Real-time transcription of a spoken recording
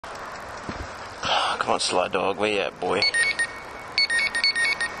Come on, Sly dog, where you at, boy?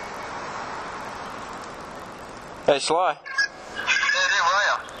 Hey, Sly.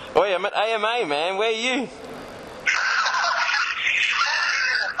 Oh yeah, I'm at AMA, man. Where are you?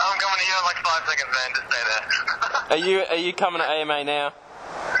 I'm coming to you in like 5 seconds, man. Just stay there. Are you coming to AMA now?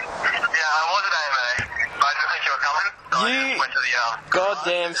 Yeah, I was at AMA, but I didn't think you were coming. So I just went to the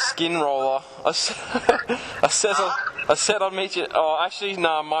goddamn skin roller. I said I'd meet you. Oh, actually,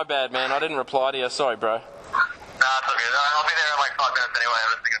 no, my bad, man. I didn't reply to you. Sorry, bro. Nah, it's okay. I'll be there in like 5 minutes anyway.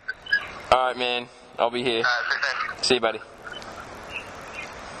 I'm just thinking. All right, man. I'll be here. See you, buddy.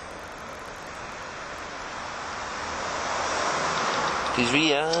 Cause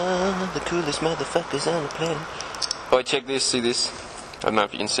we are the coolest motherfuckers on the planet. Oh, check this, see this? I don't know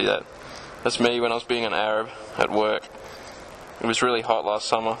if you can see that. That's me when I was being an Arab at work. It was really hot last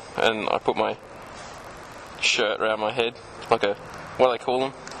summer, and I put my shirt around my head, like a, what do they call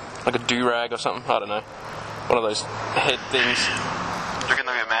them? Like a do-rag or something? I don't know. One of those head things. Do you reckon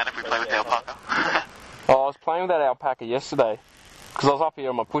they'll get mad if we play with the alpaca? Oh, I was playing with that alpaca yesterday, because I was up here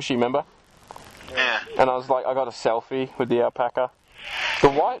on my pushy, remember? Yeah. And I was like, I got a selfie with the alpaca. The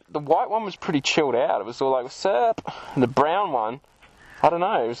white one was pretty chilled out. It was all like, what's up? And the brown one, I don't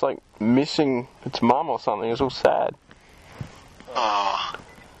know, it was like missing its mum or something. It was all sad. Oh.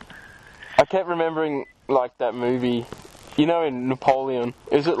 I kept remembering, like, that movie, you know, in Napoleon.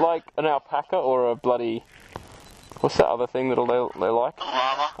 Is it like an alpaca or a bloody, what's that other thing that they like? A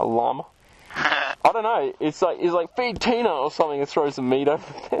llama. A llama? I don't know. It's like feed Tina or something and throws some meat over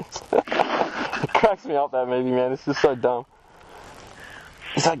the fence. It cracks me up, that movie, man. It's just so dumb.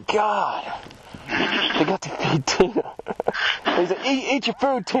 He's like, God, they got to feed Tina. He's like, eat your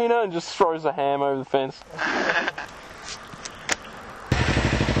food, Tina, and just throws a ham over the fence.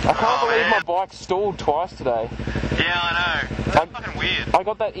 I can't believe my bike stalled twice today. Yeah, I know. That's fucking weird. I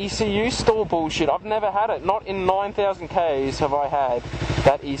got that ECU stall bullshit. I've never had it. Not in 9,000 Ks have I had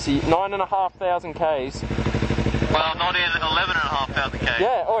that ECU. 9,500 Ks. Well, not in 11,500 Ks.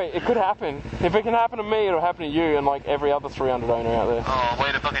 Yeah, it could happen. If it can happen to me, it'll happen to you and like every other 300 owner out there. Oh,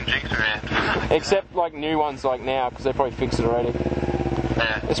 way to fucking jinx her, man. Except like new ones like now, because they probably fixed it already.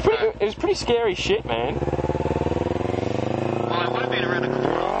 Yeah. It was pretty scary shit, man. Well, it would have been around a couple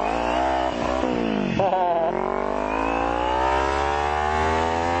of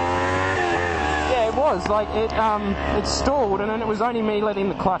Yeah, it was. Like, it stalled, and then it was only me letting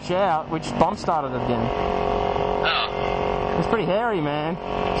the clutch out, which bump started it again. Oh. It's pretty hairy, man.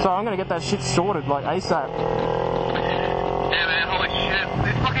 So I'm gonna get that shit sorted, like, ASAP. Yeah, man, holy shit.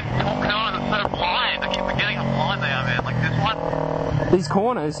 These fucking corners are so blind. I keep forgetting how blind they are, man. Like this one. These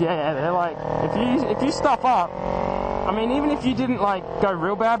corners, yeah, they're like, if you stuff up, I mean, even if you didn't, like, go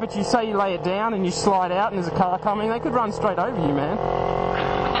real bad, but you say you lay it down and you slide out and there's a car coming, they could run straight over you, man.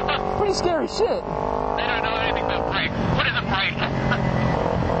 Pretty scary shit. They don't know anything about brakes. What is a brake?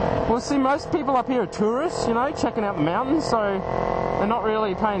 Well, see, most people up here are tourists, you know, checking out the mountains, so they're not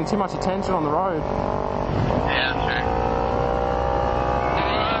really paying too much attention on the road. Yeah, that's true.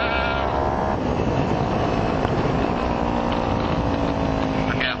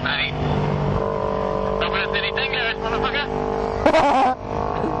 Look out, mate. Don't let us any dingers, motherfucker.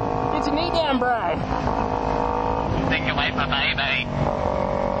 Get your knee down, bro. Think away from baby.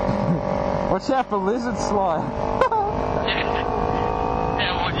 Watch out for lizards, Sly.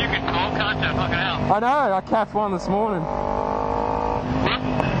 Yeah, well, you can call, can't you? Fucking hell. I know, I catch one this morning.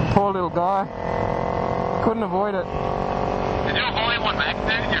 Poor little guy. Couldn't avoid it. Did you volume one max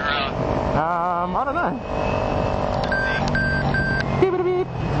there? Your, I don't know. Beep, beep, beep.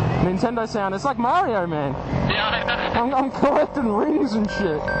 Nintendo sound. It's like Mario, man. Yeah, I know. I'm collecting rings and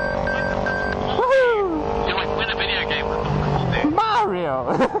shit. Woohoo! You like win a video game with some cool dude.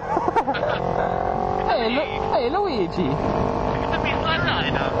 Mario! Hey, Luigi! It's a bit like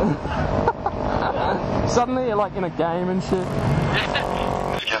Rider. Suddenly you're like in a game and shit.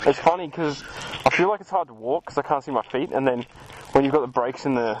 It's funny because I feel like it's hard to walk because I can't see my feet, and then when you've got the brakes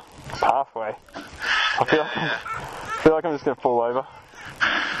in the pathway, I feel like I'm just going to fall over.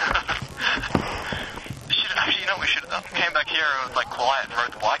 Actually, you know, we should have came back here and was like quiet and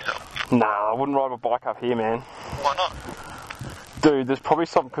rode the bikes up. Nah, I wouldn't ride my bike up here, man. Why not? Dude, there's probably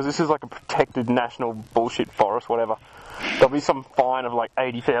some, because this is like a protected national bullshit forest, whatever. There'll be some fine of like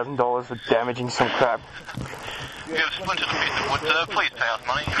 $80,000 for damaging some crap. You have splintered a piece of wood, sir. Please pay us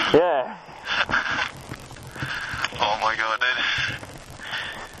money. Yeah. Oh my god, dude.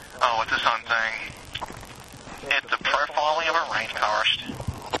 Oh, what's this sign saying? It's the profiling of a rainforest.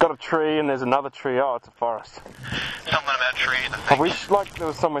 It's got a tree and there's another tree. Oh, it's a forest. Something about trees, I I think. wish like there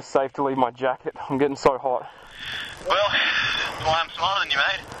was somewhere safe to leave my jacket. I'm getting so hot. Well, that's why I'm smarter than you,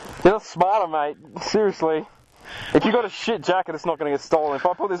 mate. You're smarter, mate. Seriously. If you got a shit jacket, it's not going to get stolen. If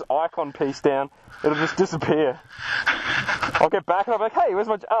I put this icon piece down, it'll just disappear. I'll get back and I'll be like, hey, where's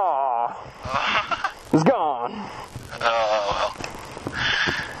my... it's gone. Oh, well.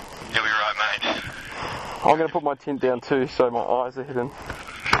 You'll be right, mate. I'm going to put my tint down too, so my eyes are hidden.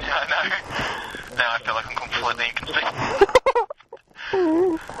 Yeah, I know. Now I feel like I'm completely inconspicuous.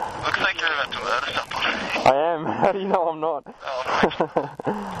 Looks like you're about to murder somebody. I am. How do you know I'm not? Oh,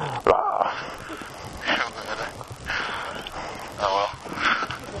 oh well.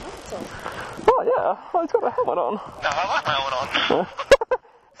 Oh yeah, he's got a helmet on. No, I like my helmet on.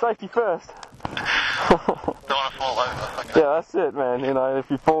 Safety first. Don't want to fall over. Okay. Yeah, that's it, man. You know, if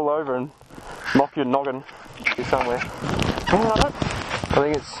you fall over and knock your noggin somewhere. I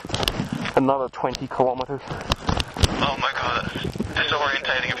think it's another 20 kilometres. Oh my god, that's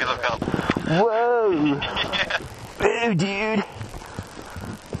disorientating if you look up. Whoa! Yeah. Whoa, dude!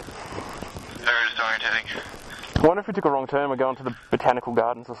 Very disorientating. I wonder if we took a wrong turn, we're going to the botanical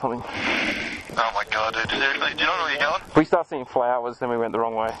gardens or something. Oh my god, dude, seriously? Do you know where you're going? If we start seeing flowers, then we went the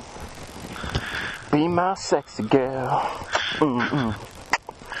wrong way. Be my sexy girl. Mm-mm.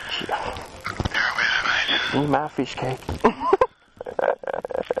 Yeah. You're a weirdo, mate. Be my fish cake.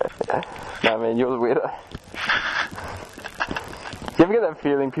 No, man, you're the weirdo. Do you ever get that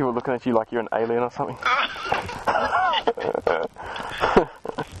feeling people looking at you like you're an alien or something?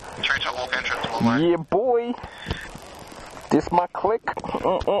 True to walk entrance, one way. Yeah, boy. This my click. I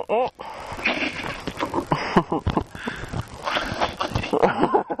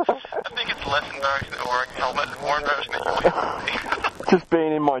think it's less embarrassing than wearing a helmet and more embarrassing than you're Just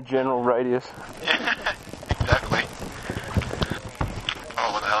being in my general radius. Yeah, exactly.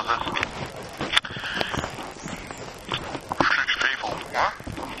 Oh, what the hell is this? 6 people. What?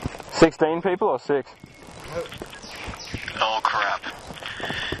 16 people or 6? Oh, crap.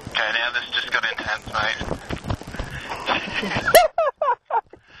 Okay, now this just got intense, mate.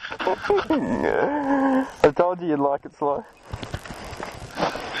 I told you you'd like it, Sly.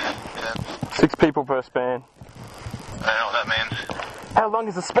 6 people per span. I don't know what that means. How long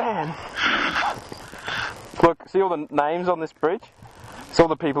is a span? Look, see all the names on this bridge? It's all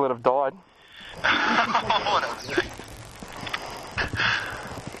the people that have died. What else?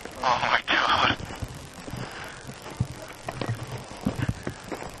 Oh my god.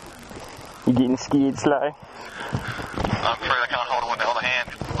 You getting scared, Sly? I'm afraid I can't hold it with the other hand.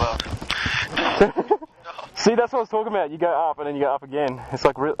 See, that's what I was talking about. You go up and then you go up again. It's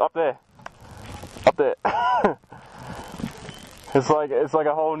like up there. Up there. It's like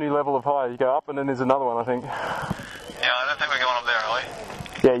a whole new level of high. You go up and then there's another one, I think. Yeah, I don't think we're going up there, are we?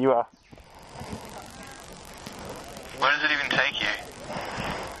 Yeah, you are. Where does it even take you?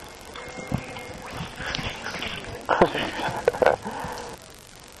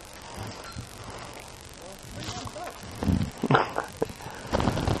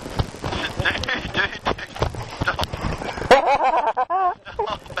 Dude, stop.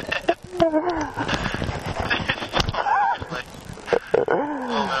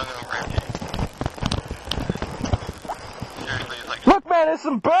 Look, man, there's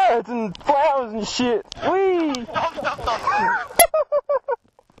some birds and flowers and shit. Whee! Stop.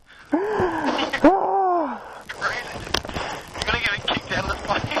 Crazy. You're gonna get kicked out of this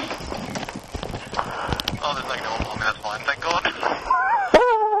place. Oh, there's like no one behind me, that's fine, thank god. I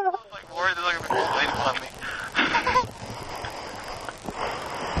was like worried there's like a big old lady behind me.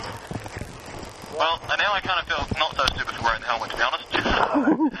 Well, now I kind of feel not so stupid for wearing the helmet, to be honest.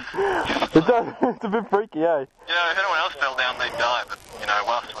 It's a bit freaky, eh? You know, if anyone else fell down, they'd die, but, you know,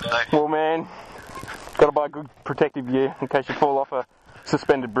 well, we're safe. Well, man, gotta buy good protective gear in case you fall off a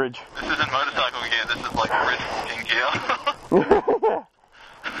suspended bridge. This isn't motorcycle gear, this is like bridge walking gear.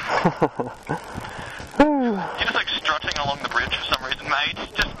 You're just like strutting along the bridge for some reason, mate.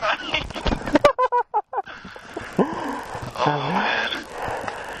 Just mate. Oh, man.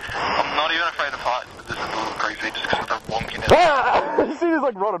 I'm not even afraid of heights, but this is a little creepy just because of the wonkiness. You see there's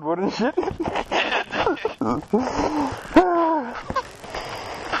like rotted wood and shit? Jesus,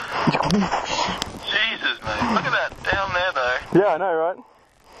 mate. Look at that down there, though. Yeah, I know, right? Oh,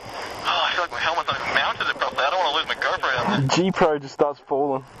 I feel like my helmet's not even mounted it properly. I don't want to lose my GoPro down there. G-Pro just starts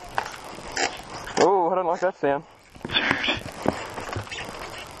falling. Oh, I don't like that sound. Dude.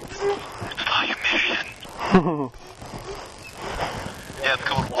 It's like a mission. Yeah, it's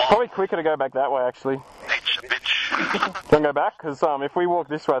called Wild Probably quicker to go back that way, actually. Nature, bitch. Don't go back, because if we walk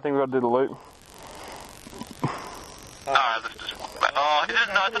this way, I think we've got to do the loop. Alright, let's just walk back. Oh, no,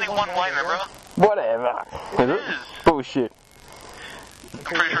 it's only one way, remember? Whatever. Is it? Bullshit. I'm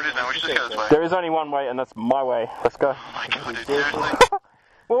pretty sure it is now. We should just go this way. There is only one way, and that's my way. Let's go. Oh my god, dude, seriously?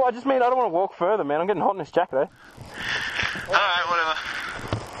 Well, I just mean I don't want to walk further, man. I'm getting hot in this jacket, eh? Alright, whatever.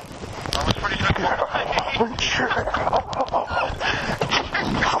 I was pretty sure.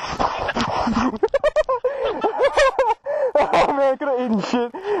 Oh man, I could have eaten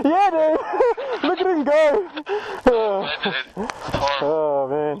shit. Yeah, dude. Look at him go. Oh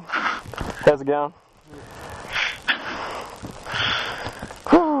man. How's it going?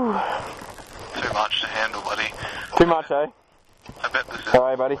 Whew. Too much to handle, buddy. Too much, eh? I bet this is.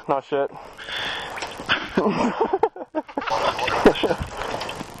 Alright, buddy. Nice shirt.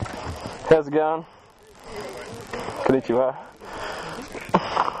 How's it going? Konnichiwa.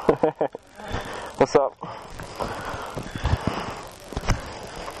 What's up? Yeah,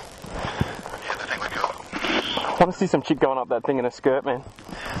 I think we're cool. I want to see some chick going up that thing in a skirt, man.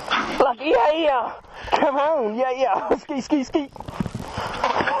 Like, yeah! Come on, yeah! Ski, ski, ski!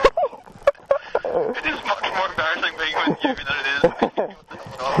 It is much more embarrassing being with you than it is.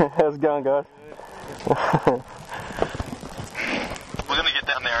 How's it going, guys? We're gonna get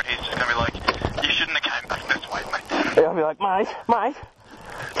down there and he's just gonna be like, you shouldn't have came back this way, mate. Yeah, I'll be like, mate,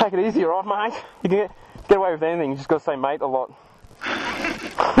 take it easy, alright, mate? You can get away with anything, you just gotta say mate a lot.